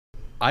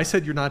I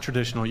said you're not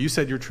traditional. You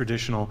said you're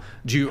traditional.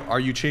 Are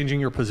you changing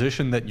your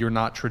position that you're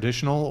not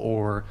traditional,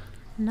 or?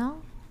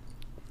 No.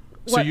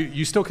 So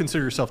you still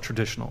consider yourself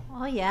traditional?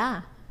 Oh,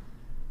 yeah.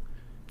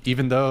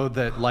 Even though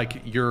that,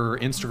 like, your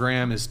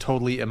Instagram is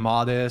totally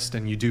immodest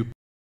and you do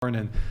porn,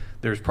 and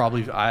there's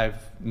probably, I've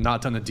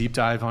not done a deep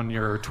dive on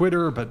your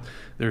Twitter, but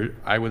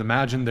I would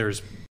imagine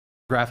there's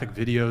graphic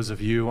videos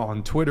of you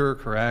on Twitter,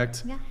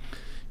 correct? Yeah.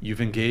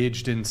 You've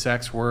engaged in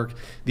sex work.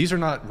 These are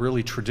not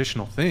really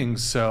traditional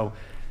things. So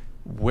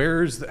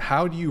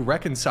how do you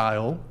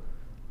reconcile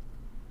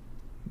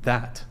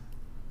that?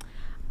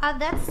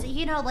 That's,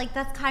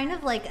 that's kind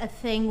of like a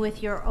thing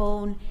with your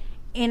own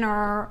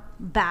inner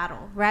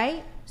battle,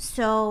 right?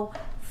 So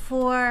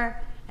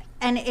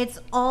and it's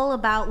all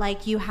about,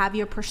 like, you have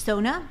your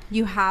persona,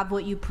 you have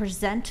what you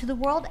present to the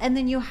world, and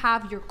then you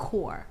have your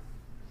core.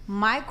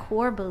 My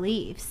core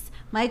beliefs,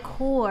 my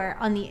core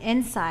on the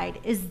inside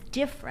is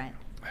different,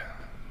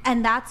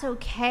 and that's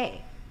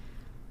okay.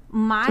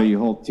 So you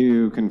hold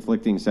two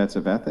conflicting sets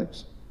of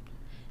ethics?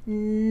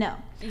 No.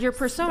 Your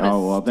persona.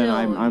 Oh, well, then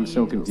I'm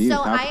so confused.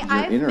 So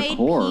I've made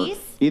peace.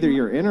 Either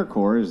your inner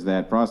core is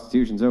that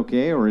prostitution's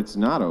okay or it's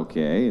not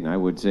okay, and I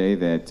would say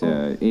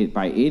that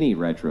by any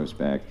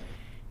retrospect,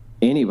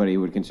 anybody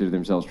who would consider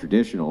themselves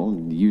traditional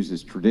and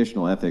uses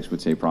traditional ethics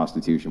would say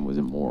prostitution was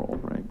immoral,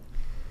 right?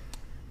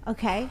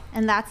 Okay,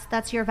 and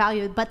that's your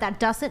value, but that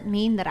doesn't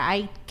mean that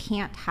I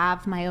can't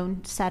have my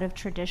own set of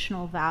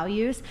traditional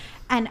values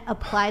and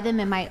apply them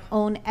in my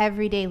own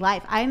everyday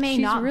life. I may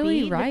not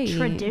be the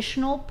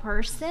traditional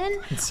person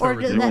or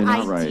the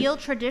ideal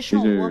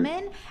traditional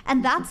woman,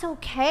 and that's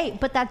okay,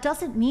 but that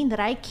doesn't mean that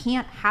I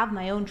can't have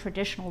my own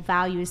traditional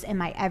values in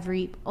my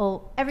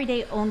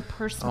everyday own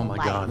personal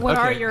life. God. What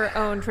are your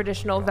own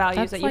traditional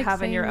values that you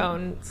have in your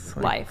own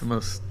life?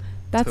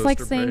 That's like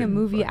saying a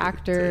movie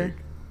actor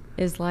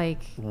is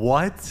like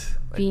what?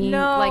 Being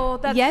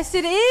yes,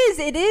 it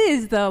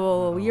is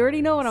though. You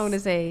already know what I'm going to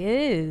say.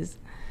 It is.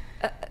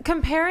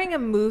 Comparing a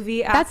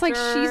movie actor, that's like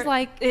she's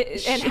like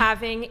and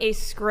having a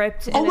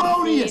script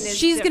and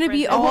she's going to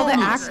be all the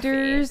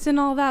actors and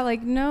all that,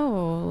 like,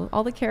 no,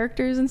 all the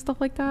characters and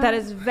stuff like that. That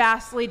is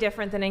vastly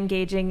different than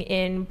engaging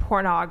in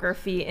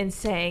pornography and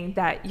saying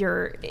that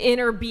your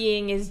inner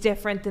being is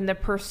different than the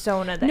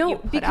persona that you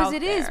put out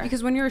there.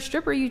 Because when you're a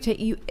stripper,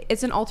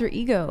 it's an alter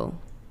ego,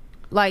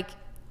 like.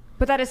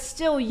 But that is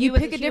still you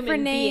pick a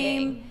different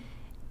name,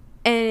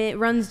 and it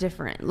runs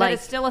different. Like,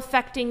 it's still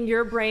affecting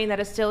your brain. That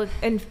is still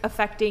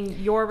affecting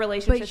your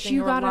relationships. But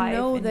you gotta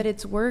know that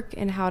it's work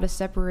and how to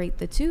separate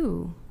the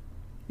two,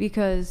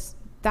 because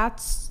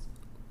that's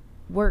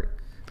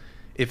work.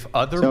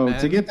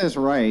 To get this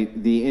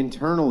right, the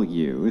internal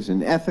you is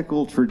an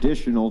ethical,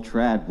 traditional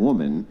trad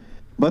woman,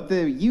 but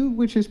the you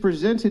which is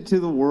presented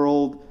to the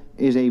world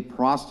is a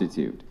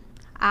prostitute.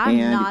 I'm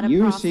not a prostitute.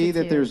 You see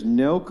that there's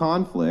no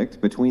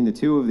conflict between the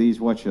two of these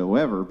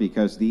whatsoever,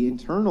 because the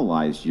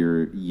internalized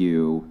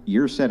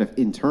your set of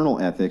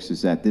internal ethics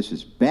is that this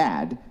is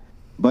bad,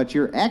 but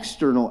your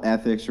external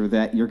ethics are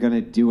that you're going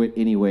to do it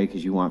anyway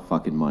because you want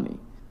fucking money.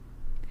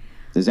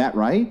 Is that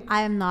right?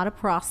 I am not a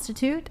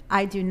prostitute.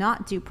 I do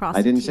not do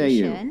prostitution. I didn't say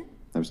you.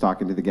 I was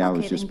talking to the gal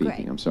who's just speaking.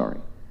 Great. I'm sorry.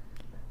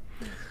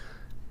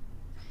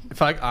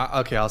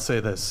 I'll say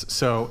this.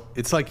 So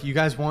it's like you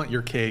guys want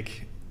your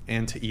cake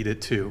and to eat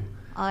it too.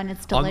 Oh, and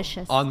it's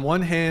delicious. On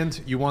one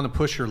hand, you want to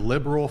push your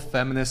liberal,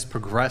 feminist,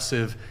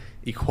 progressive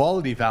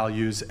equality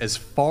values as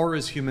far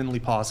as humanly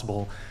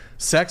possible.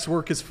 Sex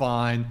work is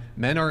fine.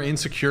 Men are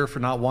insecure for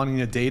not wanting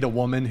to date a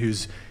woman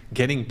who's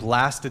getting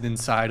blasted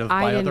inside of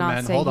by other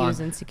men. Hold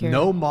on.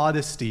 No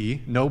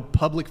modesty, no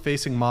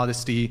public-facing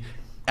modesty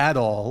at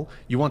all.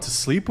 You want to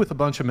sleep with a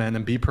bunch of men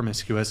and be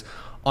promiscuous.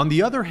 On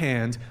the other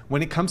hand,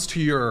 when it comes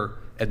to your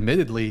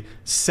admittedly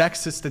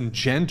sexist and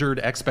gendered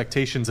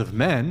expectations of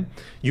men,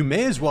 you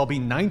may as well be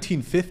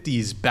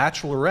 1950s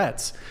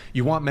bachelorettes.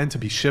 You want men to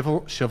be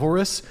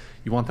chivalrous,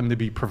 you want them to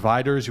be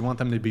providers, you want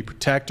them to be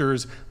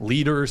protectors,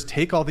 leaders,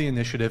 take all the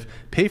initiative,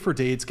 pay for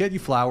dates, get you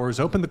flowers,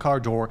 open the car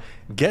door,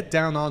 get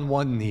down on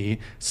one knee,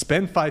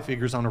 spend 5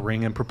 figures on a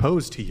ring and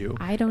propose to you.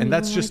 And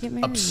that's just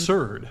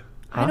absurd.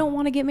 Huh? I don't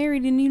want to get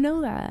married, and you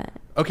know that.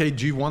 Okay,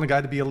 do you want a guy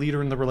to be a leader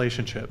in the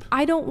relationship?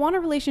 I don't want a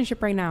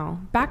relationship right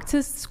now. Back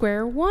to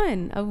square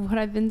one of what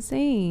I've been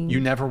saying. You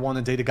never want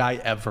to date a guy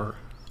ever?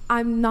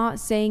 I'm not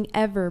saying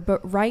ever,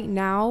 but right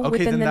now,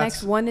 within the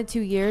next 1 to 2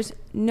 years,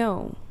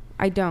 no,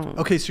 I don't.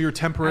 Okay, so you're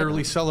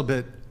temporarily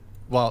celibate.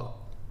 Well,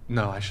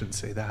 no, I shouldn't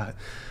say that.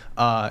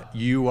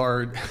 You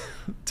are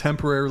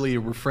temporarily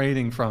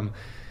refraining from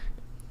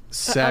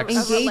sex.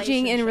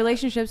 Engaging in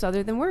relationships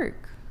other than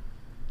work.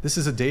 This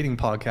is a dating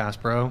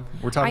podcast, bro.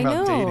 We're talking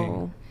about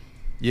dating.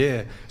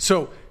 Yeah.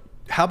 So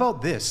how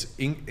about this?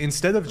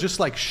 Instead of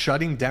just like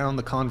shutting down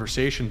the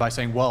conversation by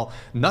saying, well,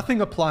 nothing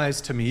applies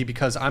to me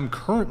because I'm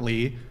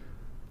currently,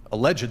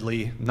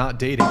 allegedly, not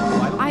dating.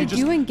 Why don't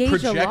you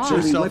just project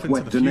yourself into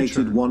the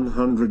future? Donated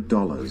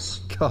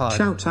 $100. God.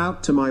 Shout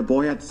out to my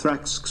boy at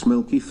Thraxx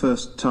Milky,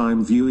 first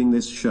time viewing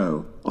this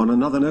show. On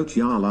another note,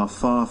 y'all are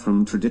far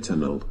from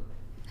traditional.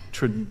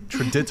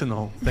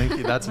 Traditional. Thank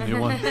you. That's a new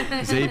one.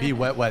 Zabi,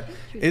 wet.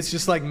 It's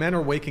just like men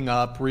are waking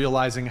up,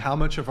 realizing how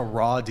much of a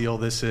raw deal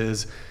this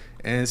is.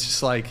 And it's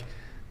just like,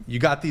 you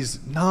got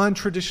these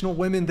non-traditional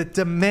women that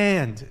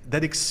demand,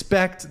 that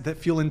expect, that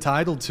feel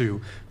entitled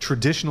to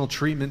traditional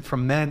treatment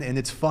from men, and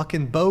it's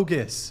fucking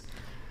bogus.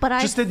 But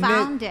I Just admit-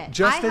 found it.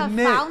 just I have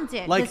admit, found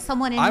it like, with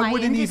someone in I my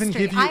wouldn't even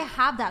industry. give you- I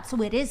have that,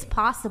 so it is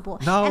possible.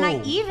 No. And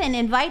I even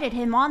invited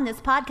him on this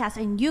podcast,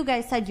 and you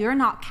guys said you're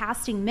not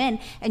casting men,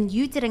 and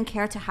you didn't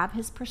care to have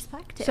his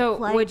perspective. So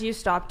Like, would you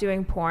stop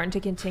doing porn to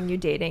continue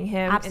dating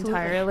him Absolutely.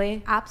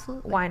 entirely?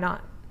 Absolutely. Why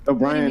not? So do you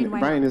Brian, mean, why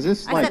not? is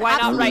this I like said Why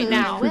not right absolutely,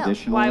 now? I will.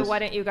 traditionalist? Why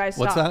don't you guys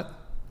stop? What's that?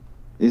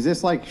 Is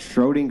this like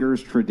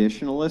Schrodinger's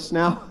traditionalist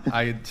now?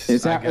 Is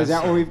Is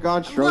that where we've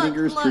gone?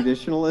 Schrodinger's Look,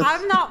 traditionalist?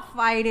 I'm not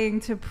fighting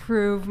to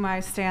prove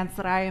my stance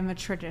that I am a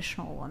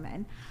traditional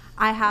woman.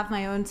 I have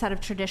my own set of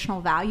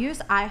traditional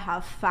values. I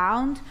have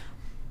found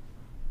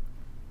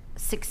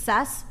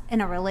success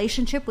in a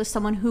relationship with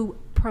someone who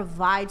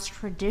provides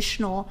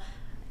traditional,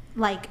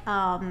 like,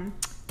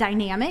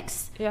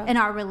 dynamics in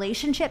our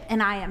relationship,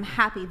 and I am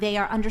happy. They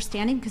are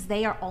understanding because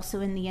they are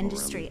also in the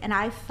industry, and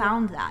I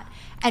found that.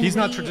 And He's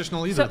not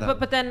traditional either. So,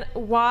 but then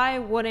why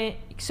wouldn't?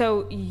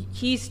 So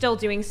he's still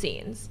doing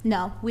scenes.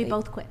 No, we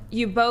both quit.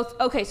 You both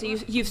okay? So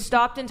you've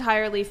stopped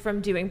entirely from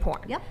doing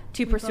porn. Yep.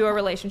 To We pursue both a have.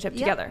 relationship Yep.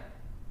 together.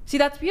 See,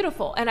 that's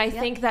beautiful, and I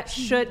think that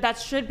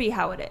should be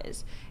how it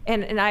is.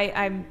 And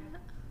I'm.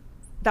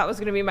 That was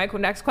going to be my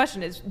next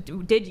question: is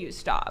did you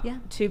stop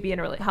to be in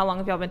a relationship? How long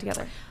have y'all been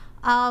together?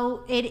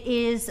 It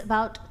is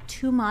about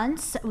 2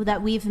 months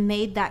that we've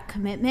made that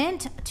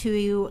commitment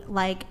to,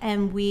 like,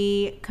 and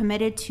we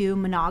committed to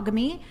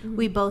monogamy. Mm-hmm.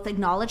 We both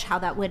acknowledge how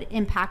that would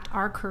impact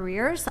our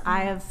careers. Mm-hmm. I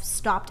have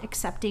stopped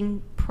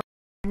accepting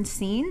porn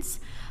scenes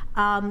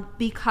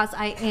because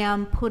I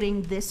am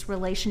putting this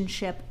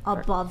relationship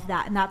above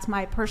that. And that's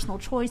my personal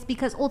choice,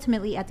 because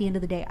ultimately at the end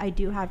of the day, I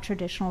do have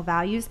traditional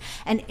values,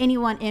 and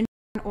anyone in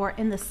or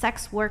in the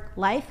sex work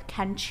life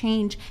can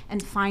change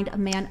and find a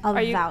man of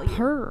value.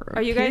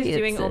 Are you guys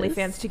doing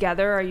OnlyFans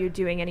together? Or are you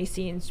doing any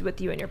scenes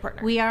with you and your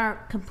partner? We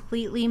are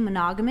completely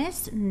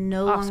monogamous,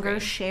 no longer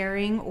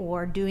sharing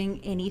or doing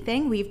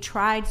anything. We've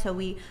tried, so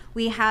we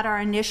had our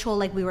initial,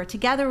 like, we were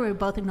together, we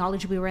both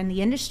acknowledged we were in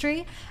the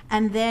industry,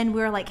 and then we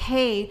were like,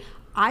 hey,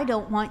 I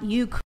don't want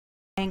you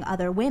crying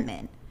other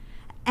women.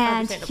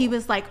 And he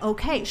was like,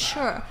 okay,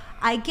 sure,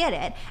 I get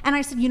it. And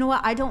I said, you know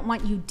what, I don't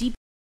want you deep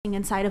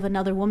inside of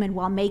another woman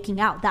while making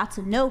out. That's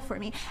a no for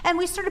me. And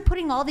we started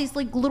putting all these,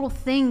 like, little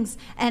things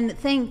and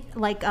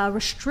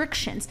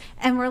restrictions,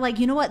 and we're like,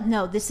 you know what,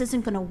 no, this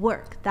isn't going to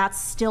work. That's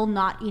still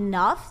not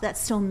enough. That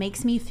still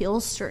makes me feel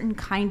a certain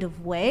kind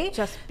of way.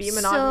 Just be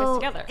monogamous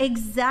together.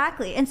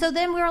 Exactly. And so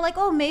then we were like,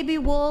 oh, maybe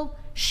we'll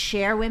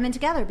share women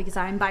together because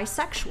I'm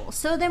bisexual.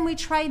 So then we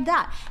tried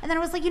that, and then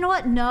I was like, you know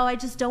what, no, I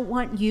just don't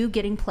want you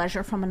getting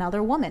pleasure from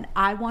another woman.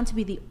 I want to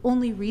be the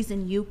only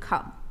reason you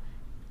come.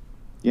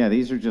 Yeah,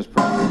 these are just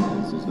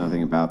preferences. There's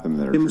nothing about them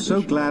that are I'm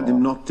so traditional glad at all.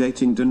 I'm not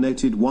dating.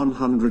 Donated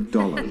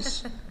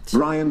 $100.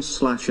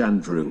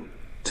 Brian/Andrew.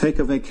 Take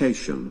a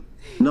vacation.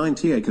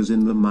 90 acres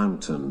in the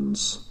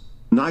mountains.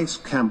 Nice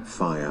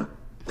campfire.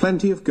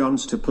 Plenty of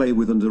guns to play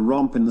with, and a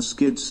romp in the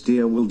skid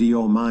steer will do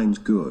your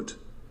mind good.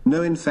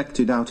 No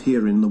infected out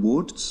here in the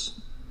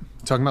woods.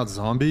 Talking about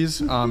zombies?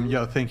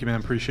 Yo, thank you, man.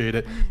 Appreciate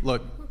it.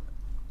 Look,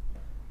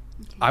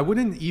 I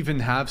wouldn't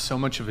even have so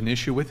much of an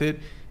issue with it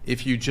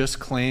if you just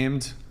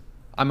claimed,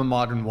 I'm a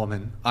modern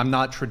woman. I'm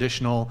not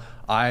traditional.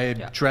 I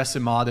dress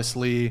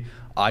immodestly.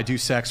 I do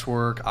sex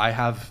work. I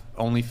have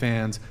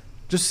OnlyFans.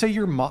 Just say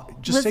you're you're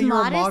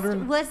a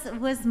modern.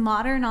 Was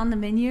modern on the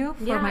menu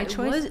for my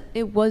choice?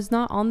 It was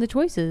not on the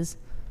choices.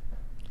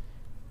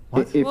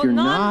 If you're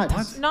not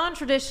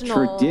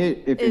non-traditional,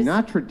 if you're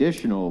not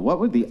traditional, what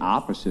would the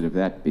opposite of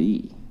that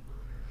be?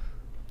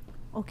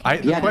 Okay.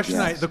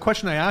 The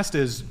question I asked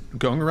is,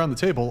 going around the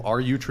table, are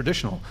you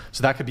traditional?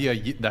 So that could be a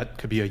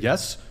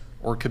yes,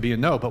 or it could be a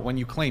no. But when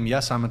you claim,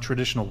 yes, I'm a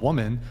traditional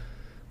woman,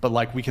 but,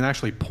 like, we can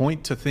actually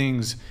point to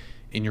things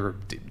in your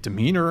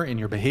demeanor, in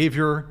your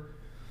behavior.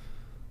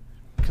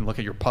 We can look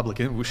at your public.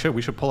 We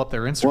should pull up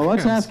their Instagram. Well,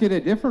 let's ask it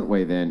a different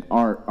way then.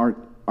 Are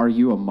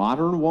you a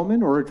modern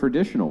woman or a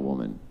traditional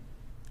woman?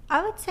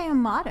 I would say I'm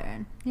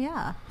modern.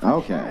 Yeah.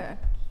 Okay. Sure.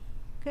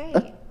 Great.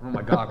 Oh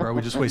my God, bro.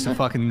 We just wasted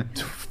fucking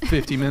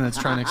 50 minutes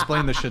trying to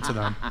explain this shit to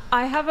them.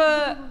 I have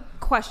a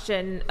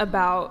question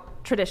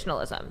about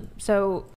traditionalism. So